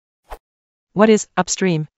What is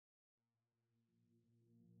upstream?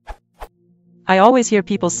 I always hear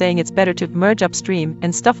people saying it's better to merge upstream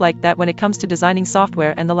and stuff like that when it comes to designing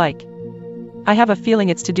software and the like. I have a feeling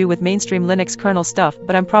it's to do with mainstream Linux kernel stuff,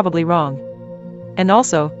 but I'm probably wrong. And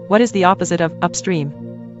also, what is the opposite of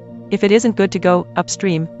upstream? If it isn't good to go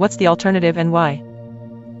upstream, what's the alternative and why?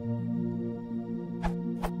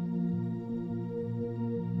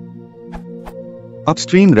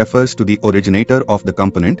 Upstream refers to the originator of the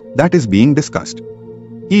component that is being discussed.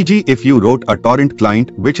 E.g., if you wrote a torrent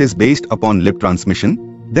client which is based upon lib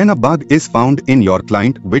transmission, then a bug is found in your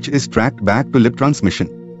client which is tracked back to lib transmission.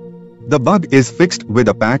 The bug is fixed with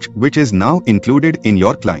a patch which is now included in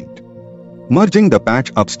your client. Merging the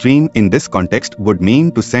patch upstream in this context would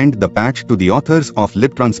mean to send the patch to the authors of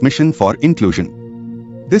lib transmission for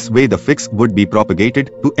inclusion. This way the fix would be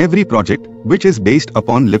propagated to every project which is based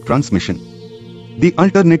upon lib transmission. The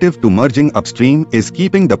alternative to merging upstream is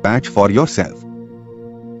keeping the patch for yourself.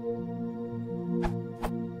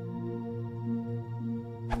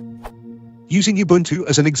 Using Ubuntu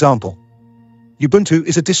as an example. Ubuntu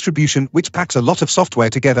is a distribution which packs a lot of software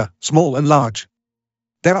together, small and large.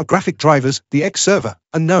 There are graphic drivers, the X server,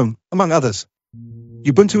 and GNOME, among others.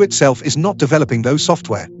 Ubuntu itself is not developing those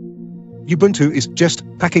software. Ubuntu is just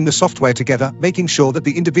packing the software together, making sure that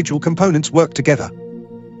the individual components work together.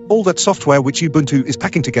 All that software which Ubuntu is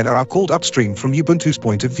packing together are called upstream from Ubuntu's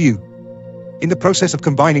point of view. In the process of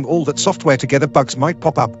combining all that software together, bugs might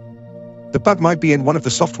pop up. The bug might be in one of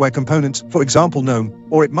the software components, for example GNOME,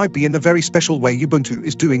 or it might be in the very special way Ubuntu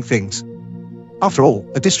is doing things. After all,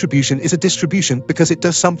 a distribution is a distribution because it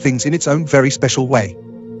does some things in its own very special way.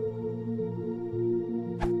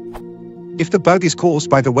 If the bug is caused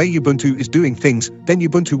by the way Ubuntu is doing things, then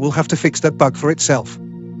Ubuntu will have to fix that bug for itself.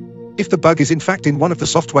 If the bug is in fact in one of the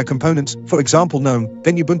software components, for example GNOME,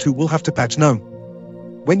 then Ubuntu will have to patch GNOME.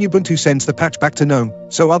 When Ubuntu sends the patch back to GNOME,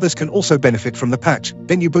 so others can also benefit from the patch,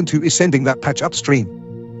 then Ubuntu is sending that patch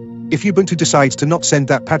upstream. If Ubuntu decides to not send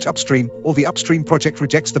that patch upstream, or the upstream project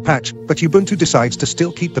rejects the patch, but Ubuntu decides to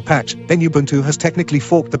still keep the patch, then Ubuntu has technically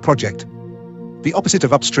forked the project. The opposite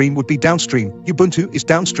of upstream would be downstream. Ubuntu is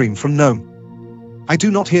downstream from GNOME. I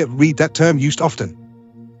do not read that term used often.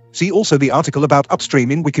 See also the article about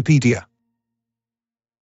upstream in Wikipedia.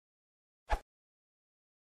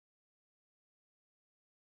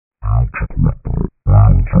 Alphabet.